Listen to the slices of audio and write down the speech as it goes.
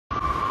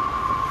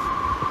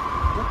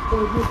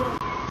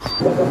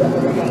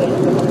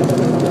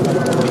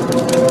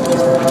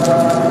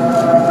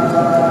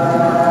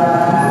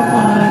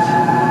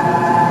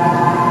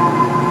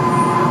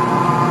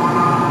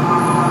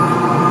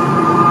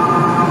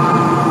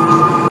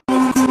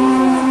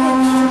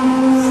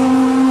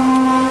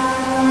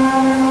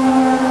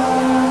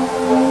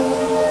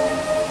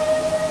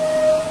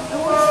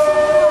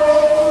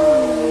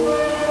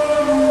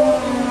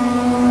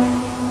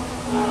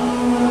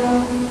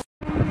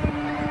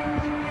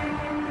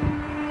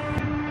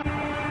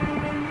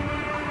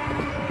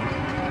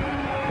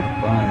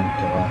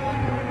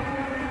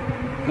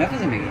Me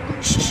haces amigo.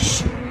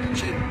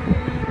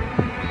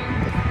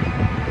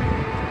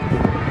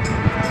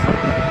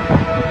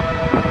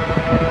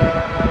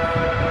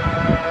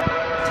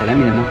 Se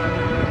mira, ¿no?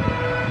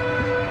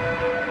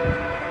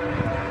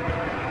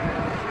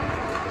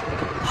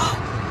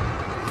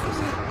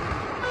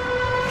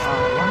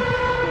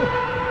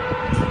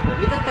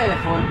 Ahorita el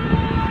teléfono.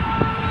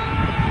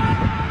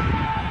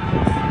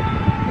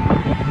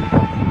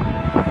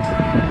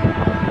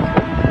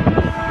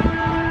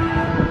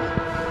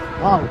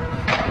 Wow.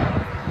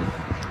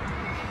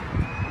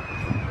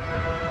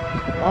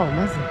 Wow,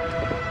 amazing.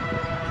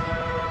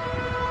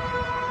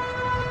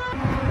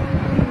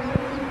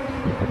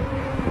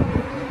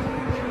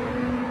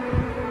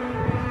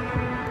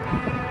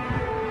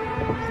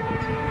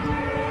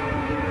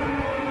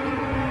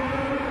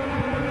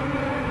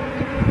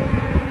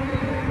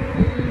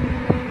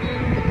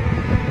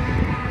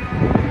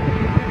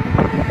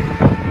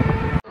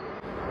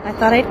 I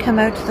thought I'd come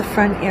out to the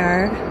front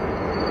yard.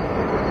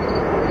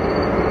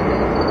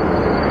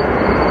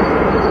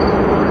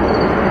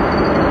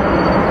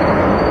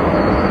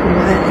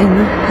 What in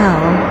the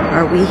hell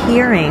are we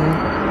hearing?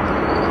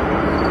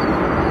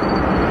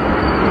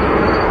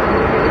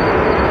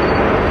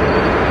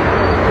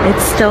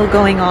 It's still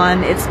going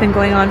on. It's been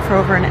going on for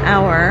over an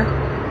hour.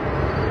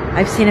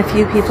 I've seen a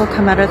few people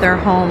come out of their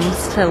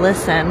homes to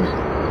listen,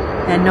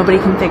 and nobody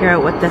can figure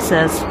out what this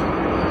is.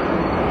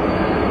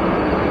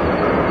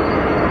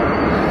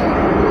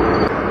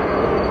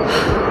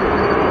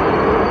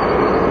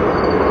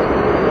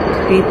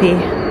 Creepy.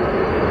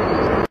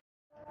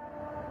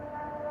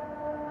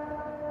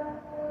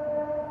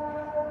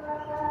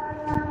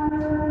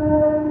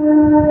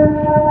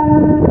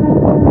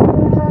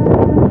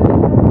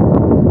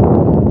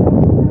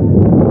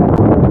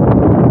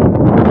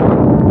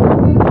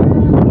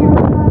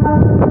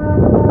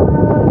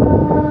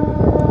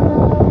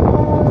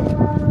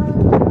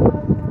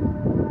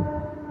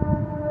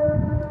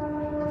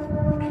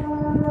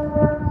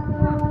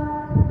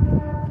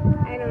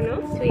 I don't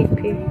know, sweet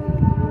pea.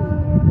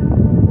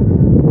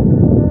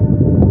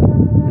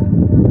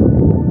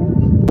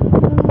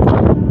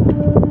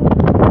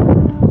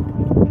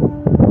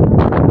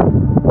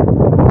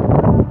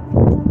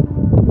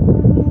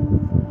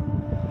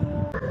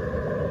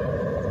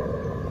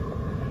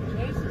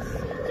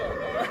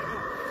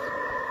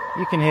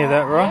 You can hear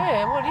that, right?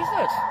 Yeah, what is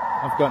that?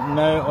 I've got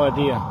no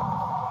idea.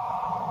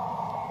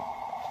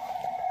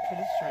 It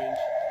is strange.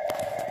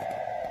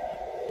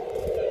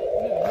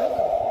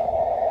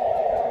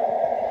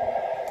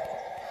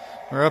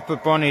 We're up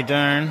at Bonnie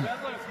Doon.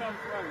 Sounds like it's coming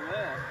from over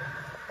there.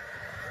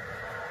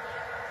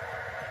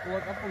 Or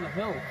like up on the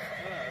hill.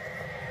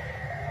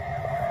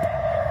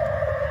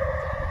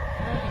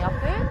 Anything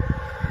up there?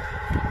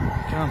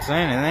 Can't see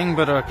anything,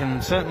 but I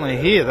can certainly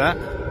hear that.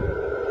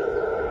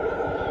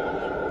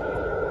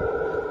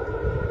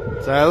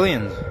 It's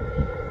aliens. It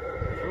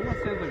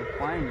almost sounds like a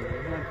plane.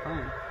 There's no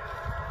plane.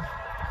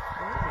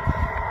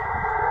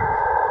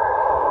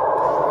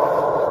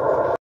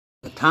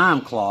 The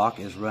time clock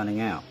is running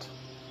out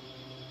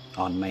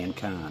on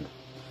mankind.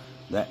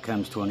 That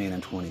comes to an end in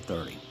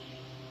 2030.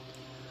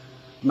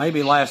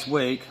 Maybe last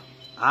week,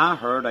 I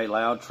heard a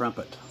loud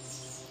trumpet.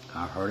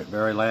 I heard it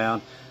very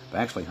loud. I've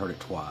actually heard it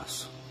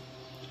twice.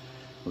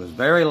 It was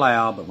very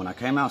loud, but when I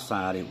came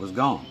outside, it was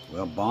gone.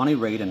 Well, Bonnie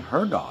Reed and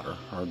her daughter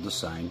heard the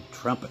same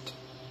trumpet.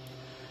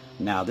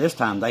 Now, this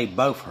time, they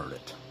both heard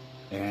it,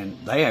 and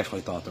they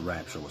actually thought the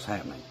rapture was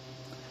happening.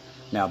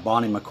 Now,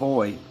 Bonnie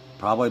McCoy,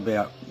 probably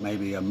about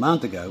maybe a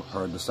month ago,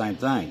 heard the same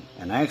thing,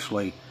 and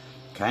actually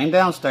came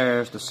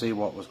downstairs to see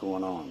what was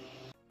going on.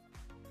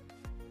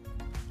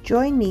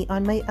 Join me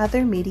on my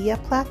other media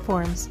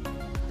platforms.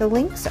 The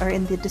links are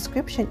in the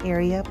description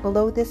area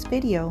below this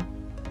video.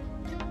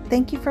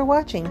 Thank you for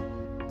watching.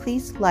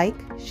 Please like,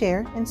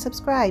 share, and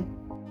subscribe.